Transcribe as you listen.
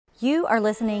You are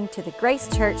listening to the Grace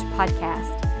Church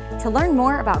podcast. To learn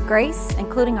more about Grace,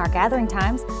 including our gathering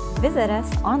times, visit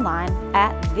us online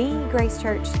at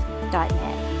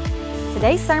thegracechurch.net.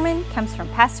 Today's sermon comes from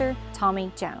Pastor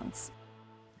Tommy Jones.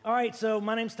 All right, so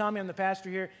my name's Tommy. I'm the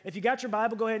pastor here. If you got your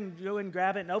Bible, go ahead and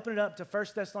grab it and open it up to 1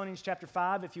 Thessalonians chapter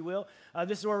 5, if you will.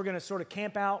 This is where we're going to sort of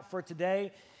camp out for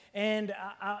today. And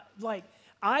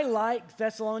I like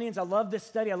Thessalonians. I love this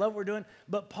study. I love what we're doing.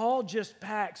 But Paul just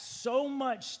packs so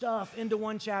much stuff into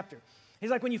one chapter. He's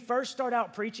like, when you first start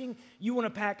out preaching, you want to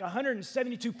pack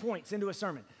 172 points into a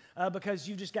sermon because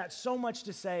you've just got so much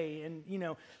to say. And,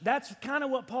 that's kind of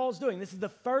what Paul's doing. This is the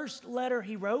first letter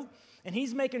he wrote, and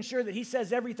he's making sure that he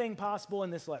says everything possible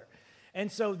in this letter.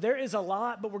 And so there is a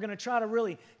lot, but we're going to try to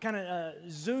really kind of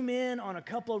zoom in on a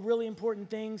couple of really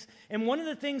important things. And one of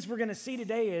the things we're going to see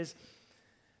today is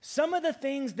some of the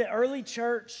things the early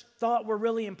church thought were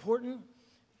really important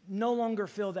no longer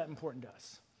feel that important to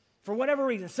us. For whatever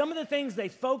reason, some of the things they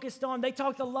focused on, they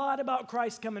talked a lot about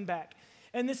Christ coming back.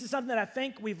 And this is something that I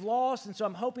think we've lost, and so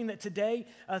I'm hoping that today,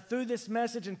 through this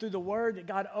message and through the Word, that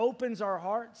God opens our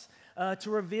hearts to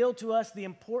reveal to us the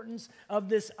importance of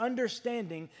this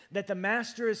understanding that the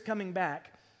Master is coming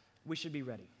back. We should be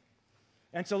ready.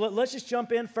 And so let's just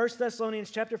jump in. 1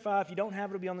 Thessalonians chapter 5. If you don't have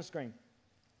it, it'll be on the screen.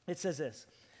 It says this: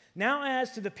 "Now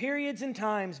as to the periods and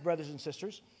times, brothers and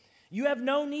sisters, you have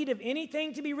no need of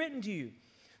anything to be written to you,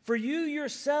 for you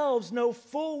yourselves know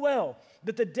full well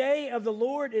that the day of the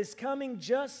Lord is coming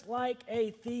just like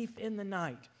a thief in the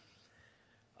night."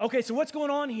 Okay, so what's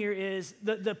going on here is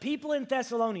the people in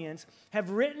Thessalonians have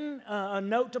written a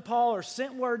note to Paul or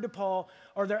sent word to Paul,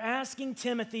 or they're asking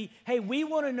Timothy, hey, we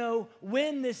want to know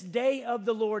when this day of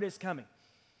the Lord is coming.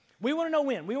 We want to know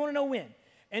when. We want to know when.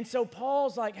 And so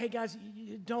Paul's like, hey guys,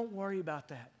 don't worry about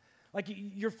that. Like,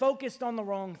 you're focused on the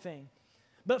wrong thing.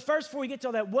 But first, before we get to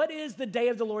all that, what is the day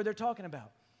of the Lord they're talking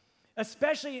about?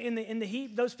 Especially in the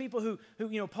heat, those people who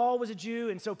Paul was a Jew,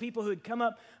 and so people who had come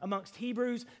up amongst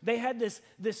Hebrews, they had this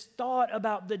thought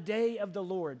about the day of the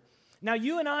Lord. Now,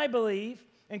 you and I believe,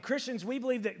 and Christians, we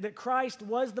believe that Christ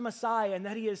was the Messiah and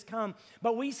that he has come,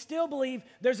 but we still believe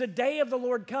there's a day of the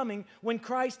Lord coming when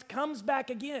Christ comes back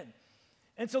again.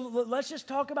 And so let's just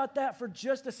talk about that for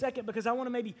just a second, because I want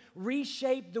to maybe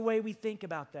reshape the way we think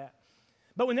about that.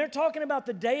 But when they're talking about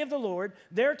the day of the Lord,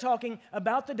 they're talking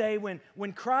about the day when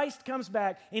Christ comes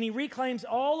back and he reclaims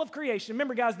all of creation.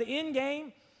 Remember, guys, the end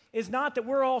game is not that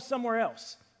we're all somewhere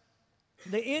else.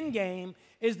 The end game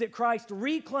is that Christ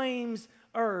reclaims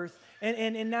earth,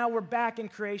 and now we're back in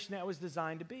creation that was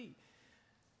designed to be.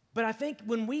 But I think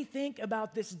when we think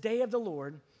about this day of the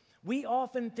Lord, we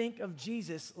often think of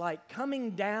Jesus like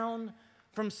coming down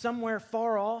from somewhere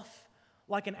far off,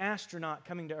 like an astronaut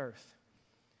coming to earth.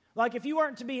 Like if you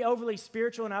weren't to be overly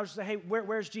spiritual and I was to say, hey,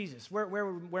 where's Jesus?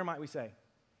 Where might we say?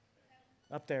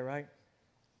 Up there, right?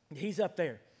 He's up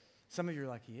there. Some of you are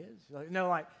like, he is? Like, no,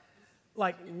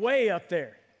 like way up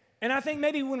there. And I think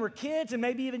maybe when we're kids and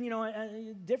maybe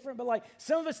even, different, but like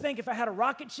some of us think if I had a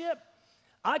rocket ship,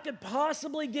 I could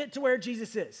possibly get to where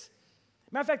Jesus is.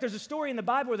 Matter of fact, there's a story in the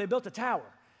Bible where they built a tower,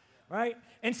 right?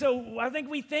 And so I think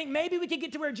we think maybe we could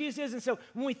get to where Jesus is. And so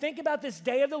when we think about this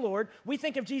day of the Lord, we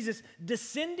think of Jesus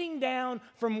descending down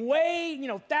from way,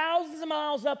 thousands of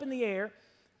miles up in the air,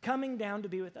 coming down to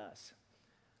be with us.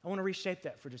 I want to reshape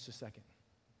that for just a second.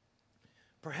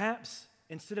 Perhaps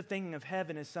instead of thinking of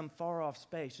heaven as some far off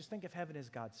space, just think of heaven as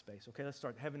God's space. Okay, let's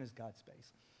start. Heaven is God's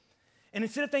space. And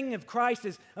instead of thinking of Christ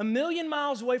as a million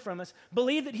miles away from us,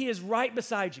 believe that he is right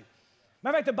beside you.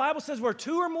 Matter of fact, the Bible says where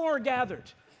two or more are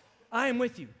gathered, I am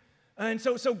with you. And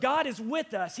so God is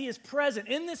with us. He is present.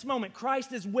 In this moment,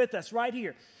 Christ is with us right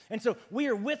here. And so we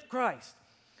are with Christ.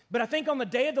 But I think on the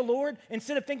day of the Lord,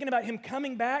 instead of thinking about him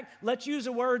coming back, let's use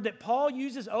a word that Paul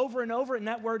uses over and over, and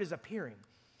that word is appearing.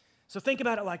 So think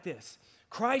about it like this.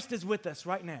 Christ is with us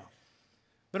right now.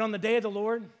 But on the day of the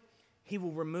Lord, he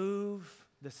will remove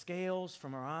the scales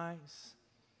from our eyes.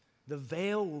 The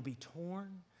veil will be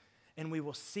torn, and we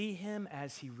will see him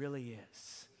as he really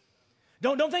is.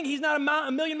 Don't think he's not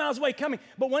a million miles away coming,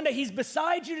 but one day he's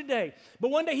beside you today. But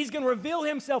one day he's going to reveal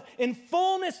himself in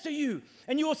fullness to you,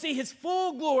 and you will see his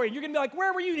full glory. You're going to be like,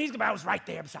 where were you? And he's going to be, I was right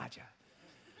there beside you.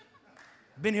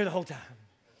 I've been here the whole time.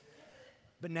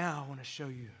 But now I want to show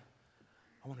you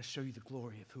the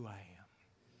glory of who I am.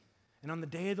 And on the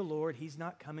day of the Lord, he's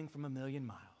not coming from a million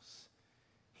miles.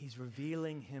 He's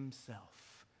revealing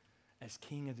himself as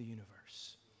King of the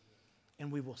universe.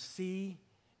 And we will see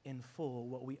in full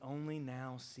what we only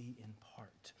now see in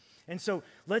part. And so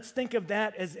let's think of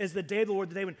that as the day of the Lord,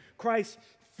 the day when Christ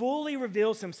fully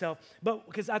reveals himself. But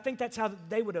because I think that's how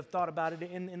they would have thought about it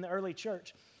in the early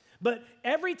church. But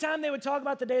every time they would talk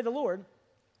about the day of the Lord,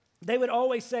 they would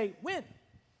always say, when?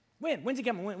 When? When's he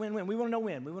coming? When? We want to know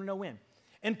when. We want to know when.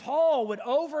 And Paul would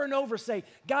over and over say,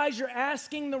 guys, you're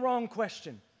asking the wrong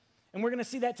question. And we're going to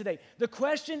see that today. The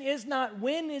question is not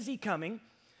when is he coming?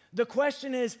 The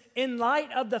question is, in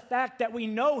light of the fact that we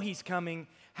know he's coming,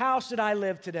 how should I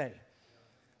live today?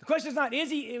 The question is not,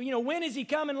 when is he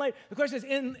coming later? The question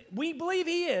is, we believe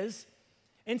he is.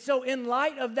 And so in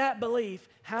light of that belief,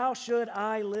 how should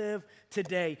I live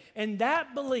today? And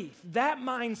that belief, that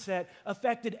mindset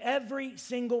affected every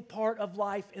single part of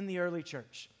life in the early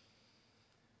church.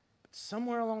 But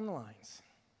somewhere along the lines,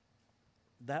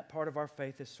 that part of our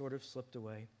faith has sort of slipped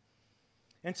away.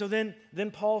 And so then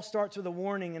Paul starts with a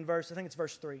warning in verse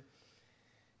 3.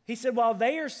 He said, while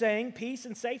they are saying peace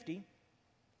and safety,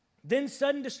 then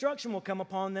sudden destruction will come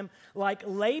upon them like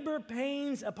labor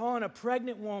pains upon a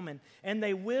pregnant woman, and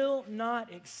they will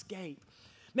not escape.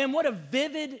 Man, what a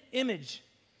vivid image.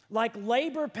 Like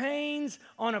labor pains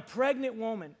on a pregnant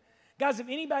woman. Guys, if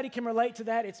anybody can relate to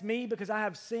that, it's me, because I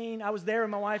was there when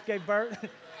my wife gave birth.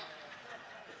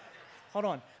 Hold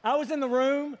on. I was in the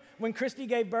room when Christy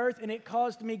gave birth, and it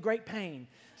caused me great pain.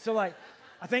 So I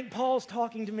think Paul's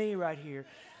talking to me right here.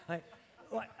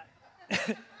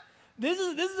 This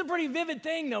is a pretty vivid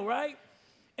thing, though, right?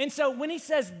 And so when he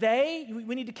says they,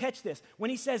 we need to catch this. When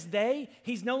he says they,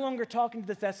 he's no longer talking to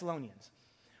the Thessalonians.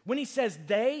 When he says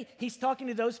they, he's talking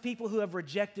to those people who have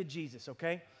rejected Jesus,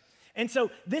 okay? And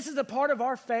so this is a part of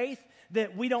our faith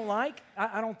that we don't like.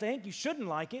 I don't think. You shouldn't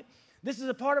like it. This is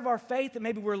a part of our faith that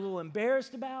maybe we're a little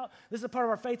embarrassed about. This is a part of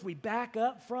our faith we back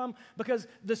up from, because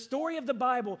the story of the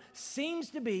Bible seems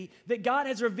to be that God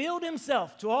has revealed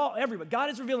himself to everybody.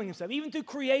 God is revealing himself. Even through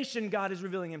creation, God is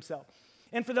revealing himself.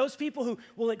 And for those people who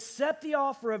will accept the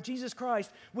offer of Jesus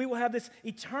Christ, we will have this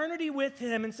eternity with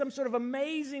him in some sort of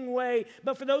amazing way.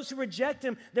 But for those who reject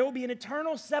him, there will be an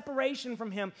eternal separation from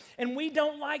him. And we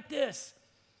don't like this.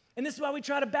 And this is why we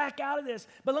try to back out of this.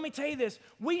 But let me tell you this,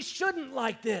 we shouldn't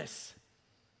like this.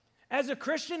 As a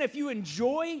Christian, if you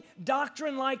enjoy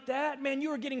doctrine like that, man,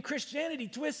 you are getting Christianity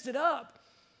twisted up.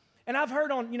 And I've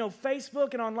heard on,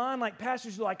 Facebook and online,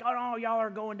 pastors are like, oh, no, y'all are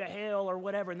going to hell or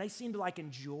whatever, and they seem to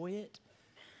enjoy it.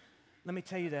 Let me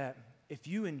tell you that, if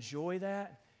you enjoy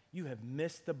that, you have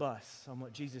missed the bus on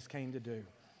what Jesus came to do.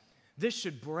 This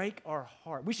should break our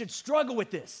heart. We should struggle with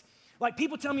this.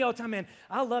 People tell me all the time, man,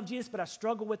 I love Jesus, but I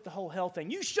struggle with the whole hell thing.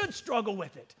 You should struggle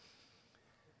with it,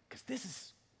 because this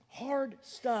is hard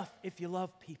stuff if you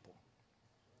love people.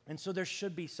 And so there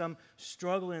should be some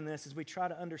struggle in this as we try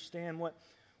to understand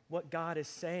what God is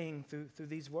saying through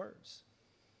these words.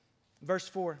 Verse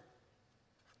 4,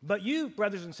 but you,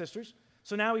 brothers and sisters,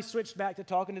 so now he switched back to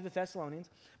talking to the Thessalonians,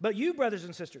 but you, brothers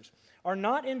and sisters, are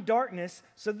not in darkness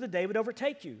so that the day would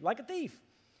overtake you like a thief.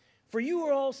 For you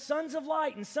are all sons of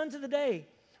light and sons of the day.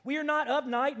 We are not of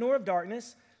night nor of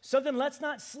darkness. So then let's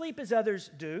not sleep as others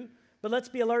do, but let's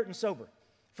be alert and sober.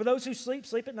 For those who sleep,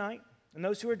 sleep at night, and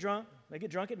those who are drunk, they get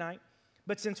drunk at night.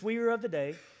 But since we are of the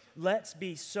day, let's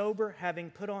be sober, having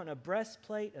put on a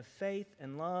breastplate of faith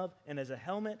and love, and as a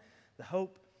helmet, the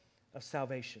hope of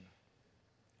salvation.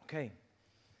 Okay.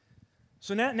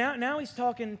 So now he's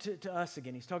talking to us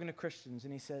again. He's talking to Christians,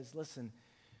 and he says, listen,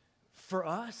 for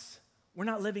us, we're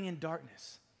not living in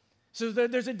darkness. So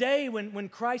there's a day when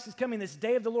Christ is coming, this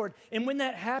day of the Lord. And when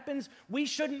that happens, we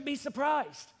shouldn't be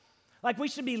surprised. We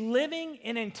should be living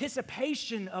in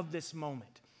anticipation of this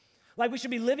moment. We should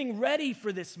be living ready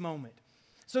for this moment.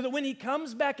 So that when he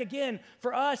comes back again,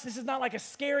 for us, this is not like a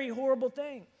scary, horrible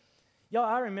thing. Y'all,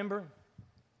 I remember,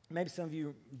 maybe some of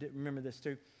you remember this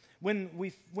too, when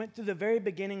we went through the very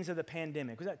beginnings of the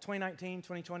pandemic. Was that 2019,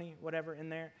 2020, whatever, in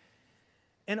there?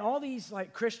 And all these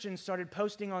Christians started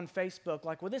posting on Facebook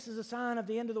well, this is a sign of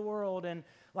the end of the world, and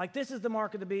this is the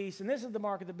mark of the beast, and this is the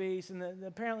mark of the beast, and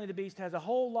apparently the beast has a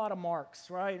whole lot of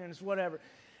marks, right? And it's whatever.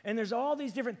 And there's all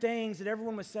these different things that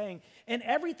everyone was saying, and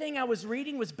everything I was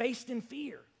reading was based in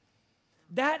fear.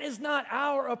 That is not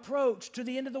our approach to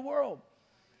the end of the world.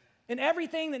 And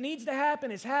everything that needs to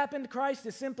happen has happened. Christ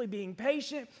is simply being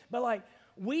patient, but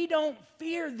we don't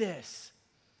fear this.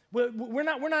 We're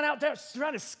not out there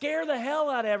trying to scare the hell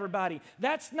out of everybody.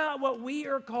 That's not what we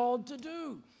are called to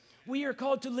do. We are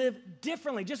called to live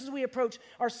differently. Just as we approach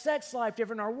our sex life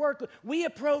different, our work, we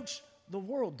approach the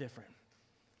world different.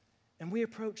 And we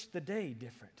approach the day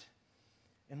different.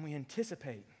 And we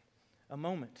anticipate a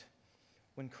moment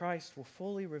when Christ will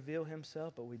fully reveal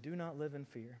himself, but we do not live in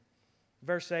fear.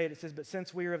 Verse 8, it says, but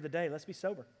since we are of the day, let's be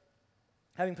sober,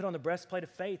 having put on the breastplate of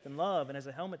faith and love, and as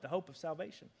a helmet, the hope of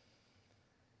salvation.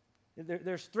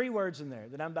 There's three words in there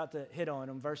that I'm about to hit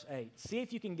on verse 8. See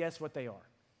if you can guess what they are.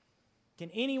 Can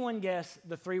anyone guess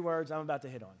the three words I'm about to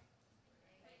hit on?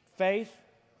 Faith,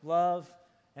 love,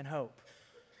 and hope.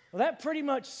 Well, that pretty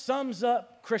much sums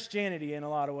up Christianity in a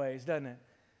lot of ways, doesn't it?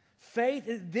 Faith,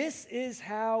 this is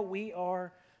how we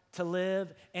are to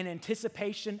live in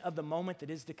anticipation of the moment that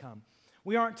is to come.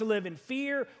 We aren't to live in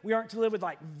fear. We aren't to live with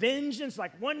like vengeance,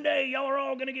 like one day y'all are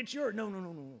all going to get yours.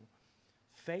 No.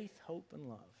 Faith, hope, and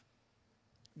love.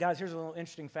 Guys, here's a little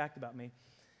interesting fact about me.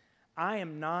 I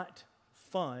am not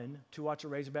fun to watch a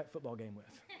Razorback football game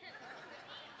with.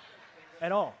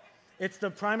 At all. It's the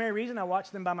primary reason I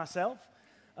watch them by myself.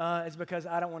 Is because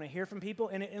I don't want to hear from people.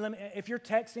 And if you're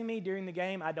texting me during the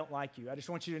game, I don't like you. I just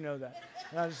want you to know that.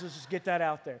 Let's just get that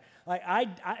out there. Like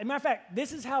matter of fact,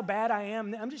 this is how bad I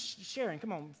am. I'm just sharing.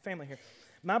 Come on, family here.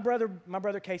 My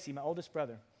brother Casey, my oldest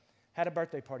brother, had a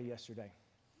birthday party yesterday.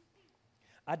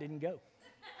 I didn't go.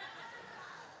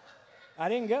 I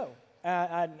didn't go.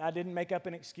 I didn't make up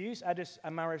an excuse.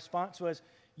 My response was,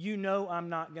 you know I'm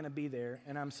not going to be there,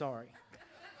 and I'm sorry.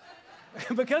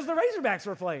 Because the Razorbacks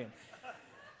were playing.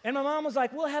 And my mom was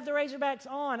like, we'll have the Razorbacks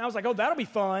on. I was like, oh, that'll be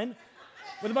fun.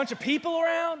 With a bunch of people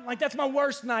around? Like, that's my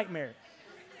worst nightmare.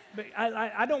 But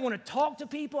I don't want to talk to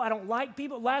people. I don't like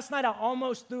people. Last night, I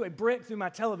almost threw a brick through my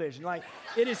television. Like,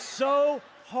 it is so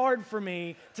hard for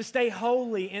me to stay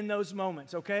holy in those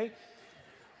moments, okay?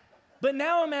 But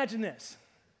now imagine this.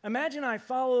 Imagine I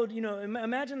followed,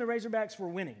 imagine the Razorbacks were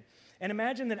winning. And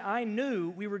imagine that I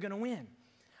knew we were going to win.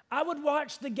 I would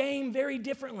watch the game very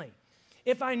differently.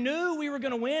 If I knew we were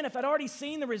going to win, if I'd already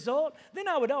seen the result, then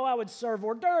I would serve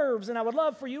hors d'oeuvres, and I would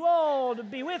love for you all to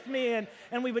be with me,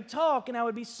 and we would talk, and I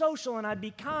would be social, and I'd be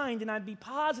kind, and I'd be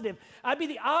positive. I'd be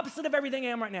the opposite of everything I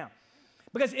am right now.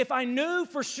 Because if I knew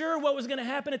for sure what was going to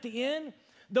happen at the end,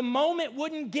 the moment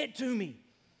wouldn't get to me.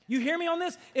 You hear me on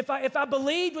this? If I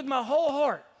believed with my whole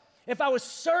heart, if I was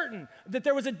certain that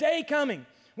there was a day coming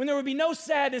when there would be no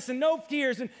sadness and no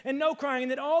tears and no crying,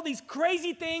 and that all these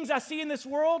crazy things I see in this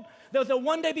world, they'll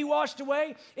one day be washed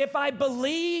away, if I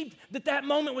believed that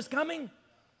moment was coming,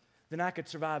 then I could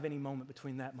survive any moment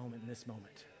between that moment and this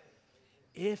moment.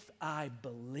 If I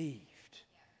believed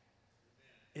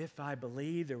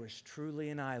there was truly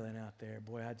an island out there,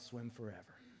 boy, I'd swim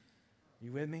forever.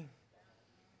 You with me?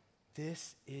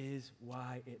 This is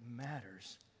why it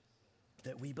matters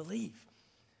that we believe.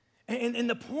 And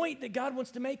the point that God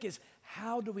wants to make is,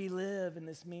 how do we live in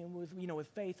this with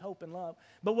faith, hope, and love?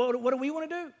 But what do we want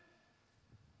to do?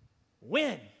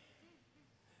 Win.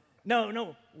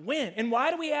 No, win. And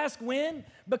why do we ask when?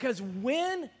 Because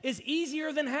when is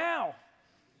easier than how.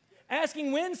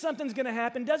 Asking when something's going to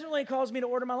happen doesn't really cause me to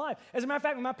order my life. As a matter of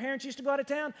fact, when my parents used to go out of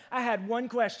town, I had one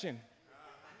question.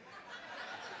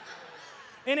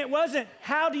 And it wasn't,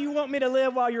 how do you want me to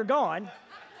live while you're gone?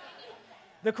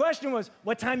 The question was,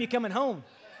 what time you coming home?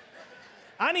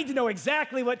 I need to know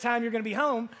exactly what time you're going to be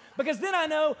home, because then I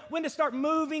know when to start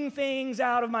moving things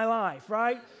out of my life,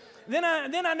 right? Then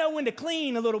I know when to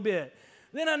clean a little bit.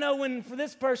 Then I know when for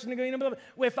this person to go, blah, blah.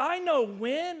 Well, if I know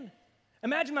when,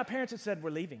 imagine my parents had said, we're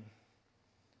leaving.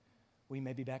 We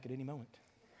may be back at any moment.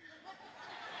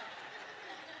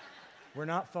 We're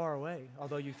not far away,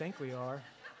 although you think we are.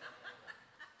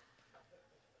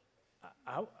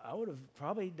 I would have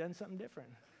probably done something different,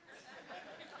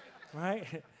 right?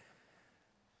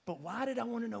 But why did I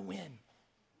want to know when?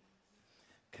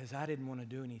 Because I didn't want to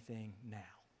do anything now.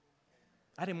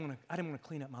 I didn't want to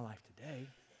clean up my life today.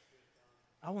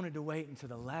 I wanted to wait until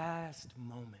the last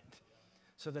moment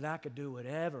so that I could do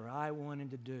whatever I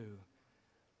wanted to do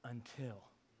until.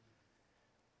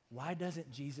 Why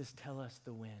doesn't Jesus tell us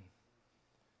the when?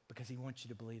 Because he wants you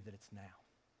to believe that it's now.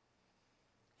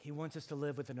 He wants us to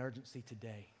live with an urgency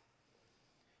today.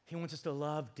 He wants us to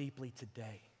love deeply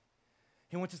today.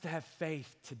 He wants us to have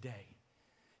faith today.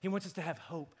 He wants us to have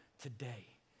hope today.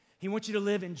 He wants you to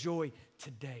live in joy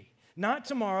today. Not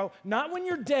tomorrow, not when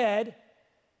you're dead.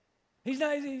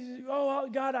 Oh,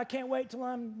 God, I can't wait till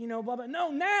I'm, blah, blah.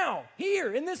 No, now,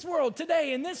 here, in this world,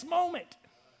 today, in this moment.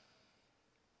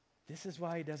 This is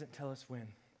why he doesn't tell us when.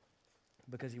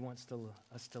 Because he wants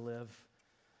us to live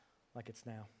like it's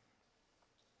now.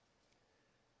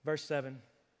 Verse 7,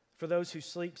 for those who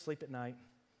sleep, sleep at night,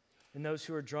 and those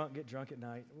who are drunk, get drunk at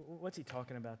night. What's he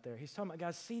talking about there? He's talking about,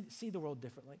 guys, see the world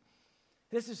differently.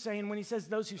 This is saying, when he says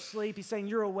those who sleep, he's saying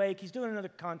you're awake. He's doing another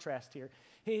contrast here.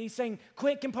 He's saying,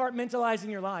 quit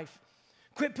compartmentalizing your life.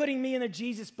 Quit putting me in a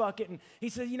Jesus bucket. And he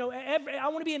says, I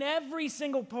want to be in every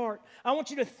single part. I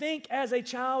want you to think as a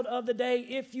child of the day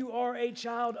if you are a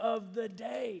child of the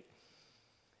day.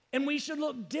 And we should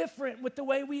look different with the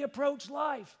way we approach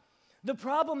life. The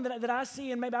problem that I see,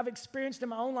 and maybe I've experienced in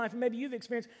my own life, and maybe you've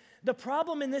experienced, The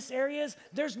problem in this area is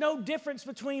there's no difference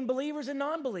between believers and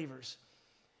non-believers.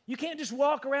 You can't just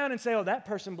walk around and say, oh, that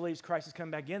person believes Christ has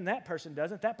come back again, that person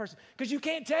doesn't, that person, because you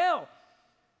can't tell,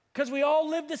 because we all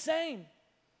live the same.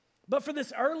 But for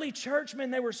this early church,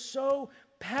 man, they were so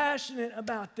passionate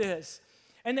about this.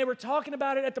 And they were talking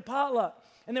about it at the potluck,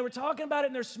 and they were talking about it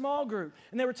in their small group,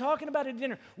 and they were talking about it at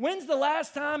dinner. When's the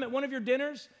last time at one of your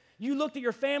dinners you looked at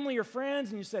your family or friends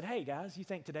and you said, hey, guys, you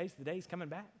think today's the day he's coming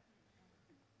back?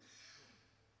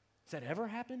 Has that ever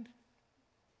happened?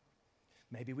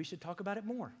 Maybe we should talk about it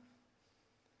more.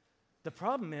 The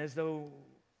problem is, though,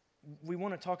 we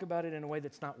want to talk about it in a way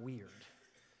that's not weird.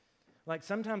 Like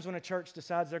sometimes when a church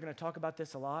decides they're going to talk about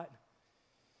this a lot,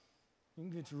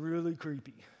 it's really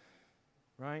creepy,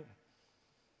 right?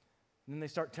 And then they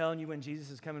start telling you when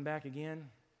Jesus is coming back again,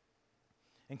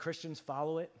 and Christians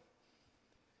follow it.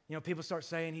 You know, people start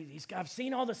saying, I've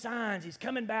seen all the signs, he's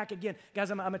coming back again.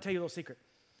 Guys, I'm going to tell you a little secret.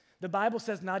 The Bible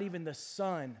says not even the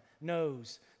Son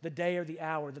knows the day or the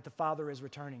hour that the Father is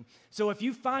returning. So if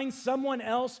you find someone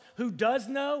else who does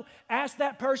know, ask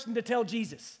that person to tell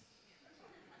Jesus.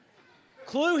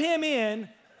 Clue him in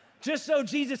just so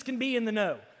Jesus can be in the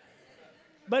know.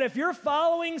 But if you're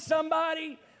following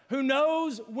somebody who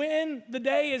knows when the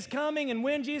day is coming and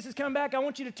when Jesus is coming back, I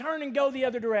want you to turn and go the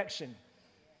other direction.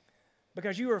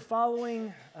 Because you are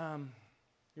following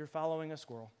a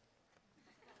squirrel.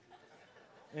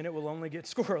 And it will only get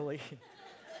squirrely.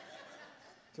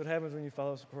 That's what happens when you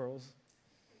follow squirrels.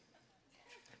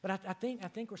 But I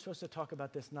think we're supposed to talk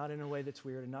about this not in a way that's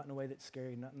weird and not in a way that's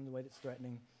scary, not in a way that's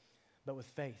threatening, but with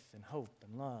faith and hope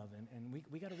and love. And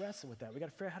we got to wrestle with that. We got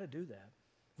to figure out how to do that.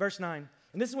 Verse 9,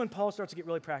 and this is when Paul starts to get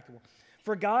really practical.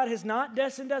 For God has not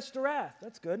destined us to wrath.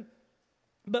 That's good.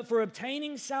 But for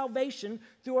obtaining salvation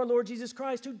through our Lord Jesus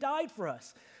Christ, who died for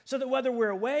us, so that whether we're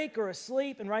awake or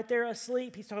asleep, and right there,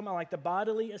 asleep, he's talking about like the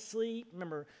bodily asleep.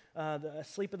 Remember, the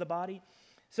asleep of the body.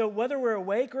 So whether we're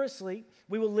awake or asleep,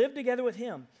 we will live together with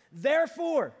him.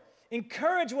 Therefore,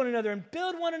 encourage one another and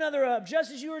build one another up,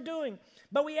 just as you are doing.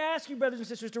 But we ask you, brothers and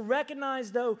sisters, to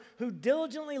recognize those who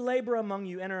diligently labor among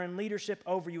you and are in leadership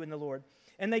over you in the Lord.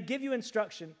 And they give you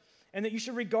instruction, and that you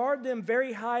should regard them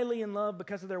very highly in love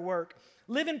because of their work.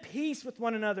 Live in peace with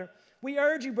one another. We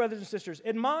urge you, brothers and sisters,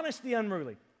 admonish the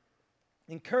unruly.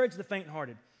 Encourage the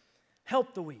faint-hearted.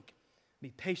 Help the weak.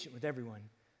 Be patient with everyone.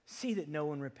 See that no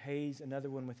one repays another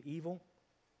one with evil,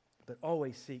 but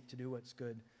always seek to do what's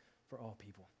good for all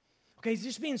people. Okay, he's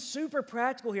just being super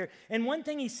practical here. And one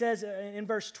thing he says in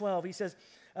verse 12, he says,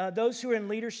 those who are in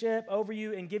leadership over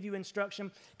you and give you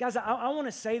instruction. Guys, I want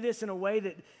to say this in a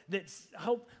way that's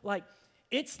hope, like,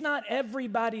 it's not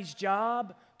everybody's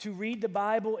job to read the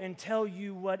Bible and tell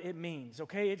you what it means,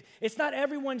 okay? It's not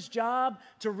everyone's job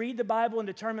to read the Bible and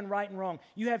determine right and wrong.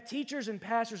 You have teachers and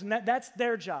pastors, and that's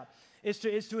their job, is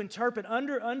to interpret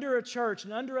under a church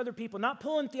and under other people, not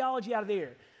pulling theology out of the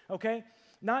air, okay?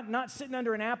 Not sitting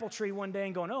under an apple tree one day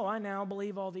and going, oh, I now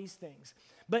believe all these things.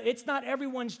 But it's not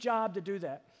everyone's job to do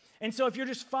that. And so if you're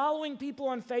just following people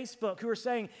on Facebook who are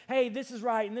saying, hey, this is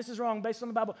right and this is wrong based on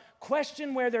the Bible,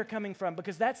 question where they're coming from,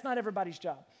 because that's not everybody's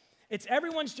job. It's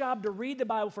everyone's job to read the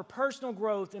Bible for personal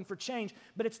growth and for change,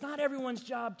 but it's not everyone's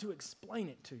job to explain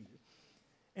it to you.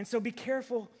 And so be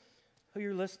careful who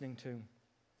you're listening to.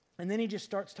 And then he just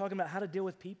starts talking about how to deal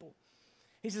with people.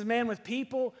 He says, man, with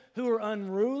people who are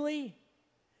unruly,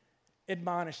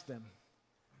 admonish them.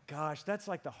 Gosh, that's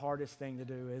like the hardest thing to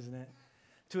do, isn't it?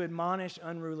 To admonish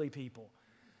unruly people,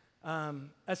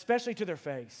 especially to their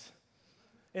face.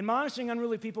 Admonishing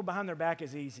unruly people behind their back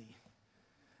is easy.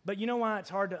 But you know why it's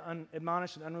hard to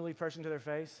admonish an unruly person to their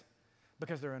face?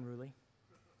 Because they're unruly.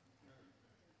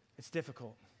 It's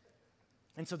difficult.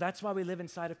 And so that's why we live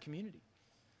inside of community.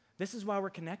 This is why we're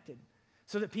connected.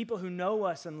 So that people who know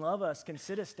us and love us can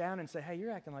sit us down and say, hey,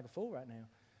 you're acting like a fool right now.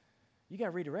 You got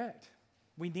to redirect.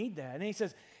 We need that. And he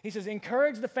says,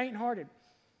 encourage the faint-hearted.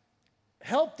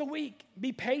 Help the weak.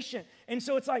 Be patient. And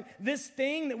so it's like this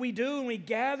thing that we do when we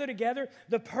gather together,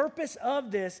 the purpose of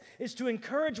this is to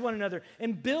encourage one another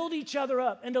and build each other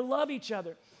up and to love each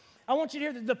other. I want you to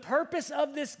hear that the purpose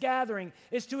of this gathering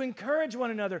is to encourage one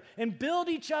another and build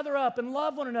each other up and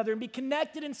love one another and be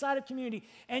connected inside of community.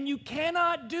 And you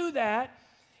cannot do that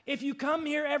if you come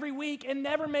here every week and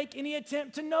never make any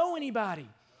attempt to know anybody.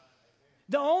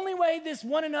 The only way this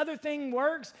one another thing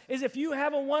works is if you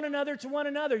have a one another to one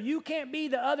another. You can't be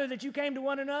the other that you came to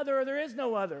one another, or there is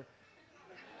no other.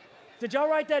 Did y'all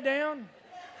write that down?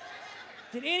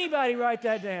 Did anybody write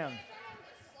that down?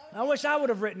 I wish I would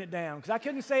have written it down because I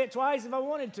couldn't say it twice if I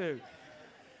wanted to.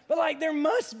 But like there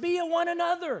must be a one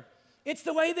another. It's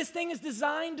the way this thing is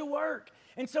designed to work.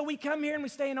 And so we come here and we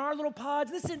stay in our little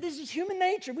pods. This is human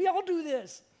nature. We all do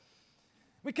this.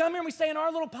 We come here and we stay in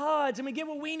our little pods and we get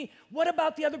what we need. What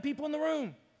about the other people in the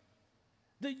room?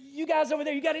 You guys over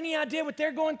there, you got any idea what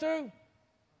they're going through?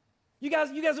 You got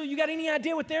any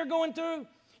idea what they're going through?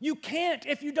 You can't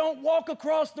if you don't walk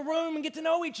across the room and get to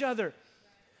know each other.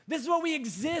 This is what we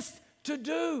exist to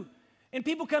do. And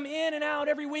people come in and out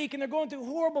every week and they're going through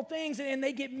horrible things and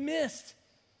they get missed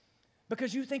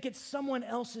because you think it's someone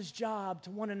else's job to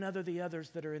one another the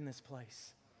others that are in this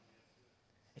place.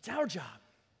 It's our job.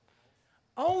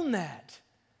 Own that.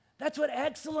 That's what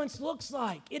excellence looks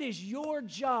like. It is your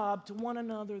job to one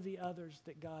another the others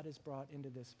that God has brought into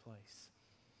this place.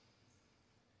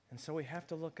 And so we have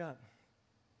to look up.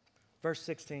 Verse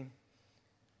 16.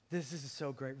 This is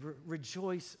so great.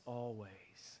 Rejoice always.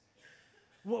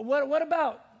 What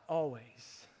about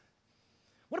always?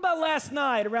 What about last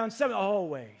night around 7?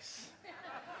 Always.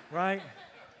 Right?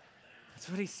 That's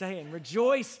what he's saying.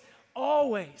 Rejoice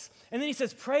always. And then he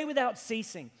says, pray without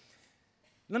ceasing.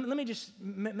 Let me just,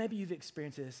 maybe you've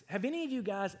experienced this. Have any of you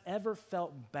guys ever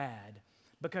felt bad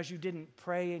because you didn't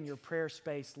pray in your prayer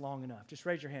space long enough? Just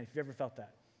raise your hand if you've ever felt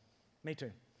that. Me too.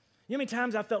 You know how many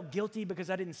times I felt guilty because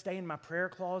I didn't stay in my prayer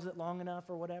closet long enough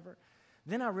or whatever?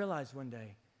 Then I realized one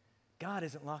day, God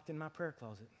isn't locked in my prayer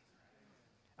closet.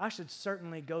 I should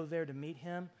certainly go there to meet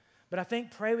him. But I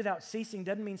think pray without ceasing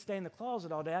doesn't mean stay in the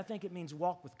closet all day. I think it means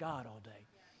walk with God all day.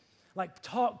 Like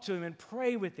talk to him and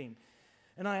pray with him.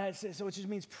 And so it just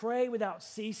means pray without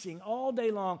ceasing all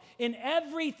day long. In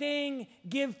everything,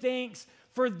 give thanks,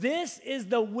 for this is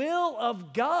the will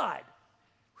of God.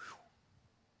 Whew.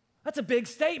 That's a big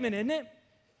statement, isn't it?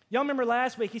 Y'all remember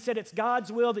last week he said it's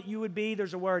God's will that you would be,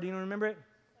 there's a word, you don't remember it?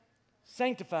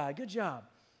 Sanctified. Good job.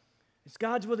 It's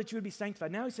God's will that you would be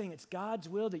sanctified. Now he's saying it's God's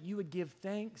will that you would give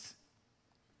thanks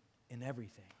in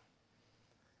everything.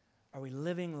 Are we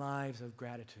living lives of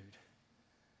gratitude?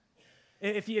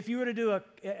 If you were to do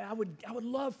I would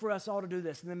love for us all to do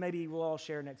this, and then maybe we'll all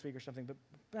share next week or something, but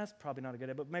that's probably not a good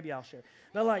idea, but maybe I'll share.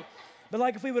 But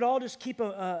like if we would all just keep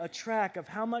a track of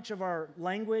how much of our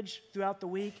language throughout the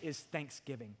week is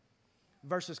thanksgiving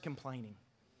versus complaining.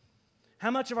 How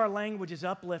much of our language is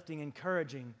uplifting,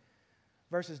 encouraging,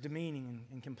 versus demeaning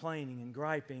and complaining and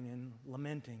griping and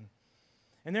lamenting.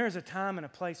 And there is a time and a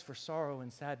place for sorrow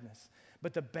and sadness,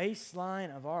 but the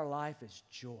baseline of our life is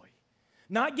joy.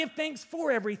 Not give thanks for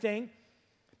everything,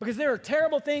 because there are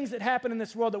terrible things that happen in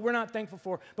this world that we're not thankful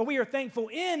for, but we are thankful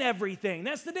in everything.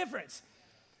 That's the difference.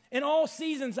 In all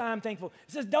seasons, I am thankful.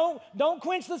 It says, don't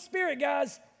quench the spirit,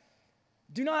 guys.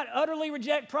 Do not utterly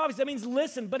reject prophecy. That means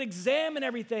listen, but examine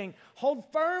everything. Hold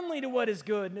firmly to what is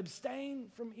good and abstain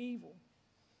from evil.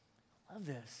 I love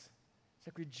this. It's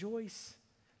like rejoice.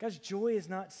 Guys, joy is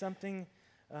not something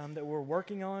that we're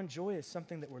working on. Joy is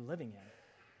something that we're living in.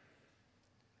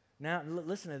 Now,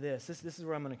 listen to this. This is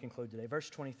where I'm going to conclude today. Verse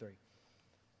 23.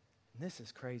 This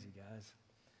is crazy, guys.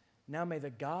 Now may the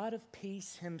God of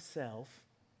peace himself,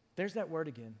 there's that word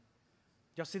again.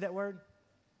 Y'all see that word?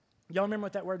 Y'all remember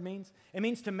what that word means? It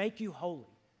means to make you holy,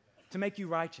 to make you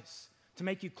righteous, to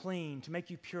make you clean, to make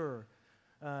you pure,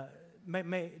 to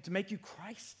make you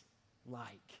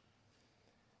Christ-like.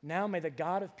 Now may the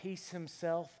God of peace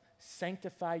himself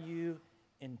sanctify you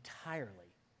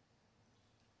entirely.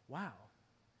 Wow.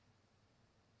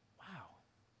 Wow.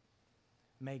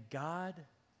 May God,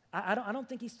 I don't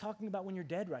think he's talking about when you're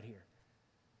dead right here.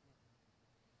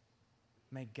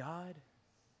 May God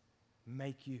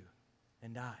make you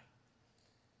and I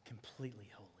completely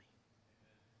holy.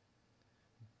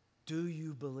 Do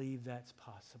you believe that's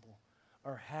possible?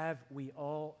 Or have we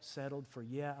all settled for,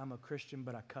 yeah, I'm a Christian,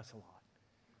 but I cuss a lot?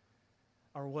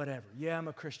 Or whatever. Yeah, I'm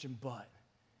a Christian, but.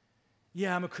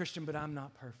 Yeah, I'm a Christian, but I'm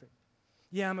not perfect.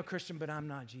 Yeah, I'm a Christian, but I'm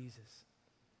not Jesus.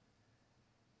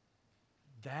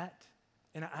 That,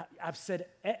 and I've said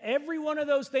every one of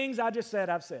those things I just said,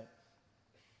 I've said.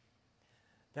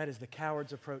 That is the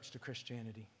coward's approach to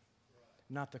Christianity,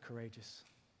 not the courageous.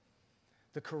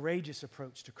 The courageous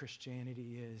approach to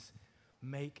Christianity is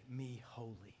make me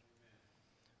holy.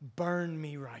 Burn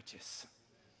me righteous.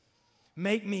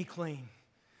 Make me clean.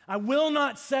 I will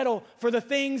not settle for the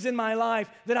things in my life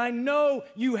that I know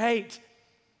you hate.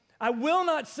 I will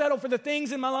not settle for the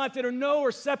things in my life that are no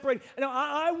or separate. No,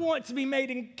 I want to be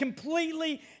made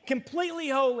completely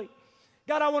holy.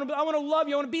 God, I want to love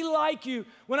you. I want to be like you.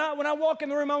 When I walk in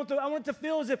the room, I want it to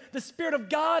feel as if the Spirit of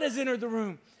God has entered the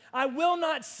room. I will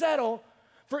not settle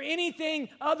for anything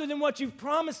other than what you've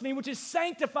promised me, which is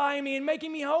sanctifying me and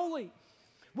making me holy.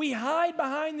 We hide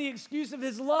behind the excuse of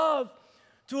his love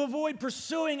to avoid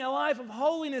pursuing a life of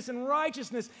holiness and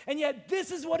righteousness, and yet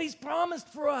this is what he's promised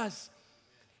for us.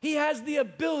 He has the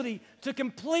ability to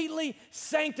completely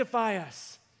sanctify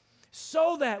us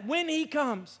so that when He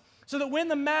comes, so that when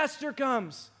the Master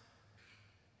comes,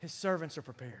 His servants are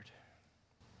prepared.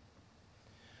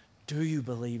 Do you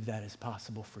believe that is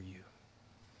possible for you?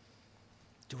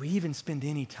 Do we even spend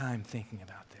any time thinking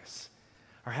about this?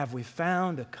 Or have we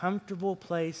found a comfortable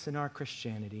place in our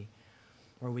Christianity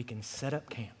where we can set up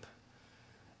camp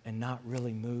and not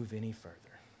really move any further?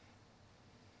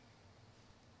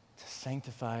 To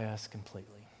sanctify us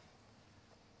completely.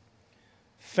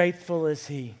 Faithful is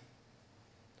He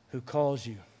who calls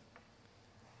you,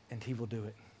 and He will do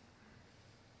it.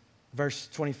 Verse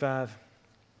 25.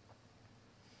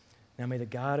 Now may the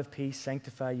God of peace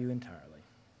sanctify you entirely.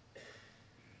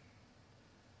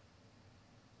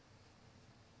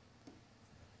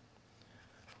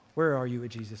 Where are you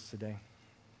with Jesus today?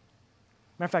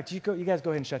 Matter of fact, you guys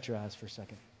go ahead and shut your eyes for a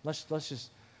second. Let's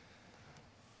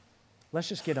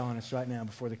just get honest right now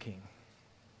before the King.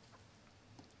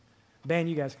 Ben,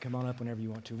 you guys can come on up whenever you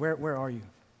want to. Where are you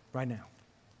right now?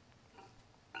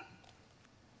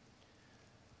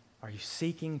 Are you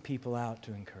seeking people out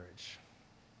to encourage?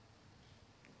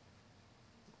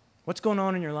 What's going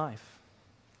on in your life?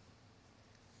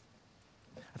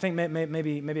 I think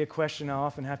maybe a question I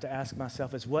often have to ask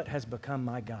myself is, what has become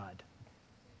my God?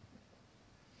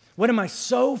 What am I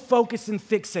so focused and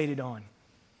fixated on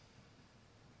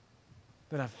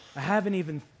that I haven't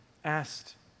even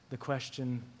asked the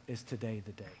question, is today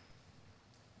the day?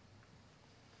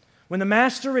 When the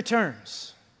Master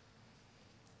returns,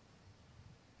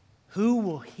 who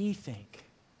will He think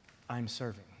I'm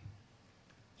serving?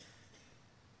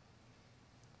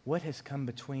 What has come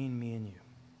between me and you?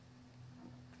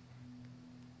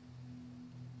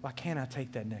 Why can't I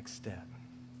take that next step?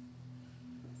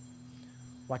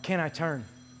 Why can't I turn?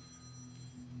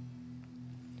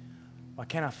 Why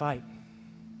can't I fight?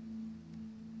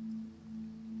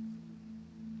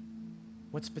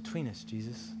 What's between us,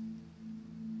 Jesus?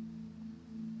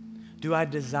 Do I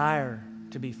desire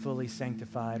to be fully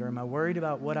sanctified, or am I worried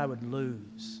about what I would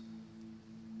lose?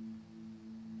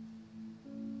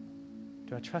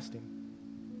 Do I trust Him?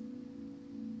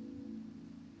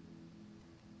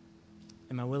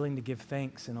 Am I willing to give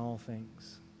thanks in all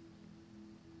things?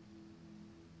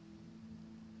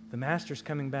 The Master's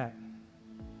coming back.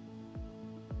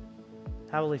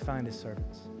 How will He find His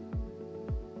servants?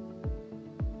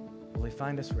 Will He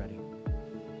find us ready?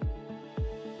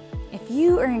 If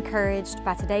you are encouraged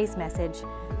by today's message,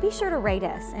 be sure to rate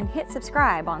us and hit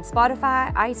subscribe on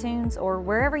Spotify, iTunes, or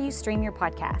wherever you stream your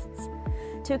podcasts.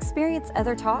 To experience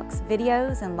other talks,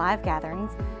 videos, and live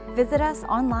gatherings, visit us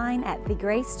online at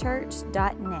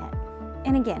thegracechurch.net.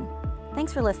 And again,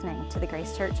 thanks for listening to the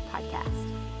Grace Church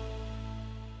Podcast.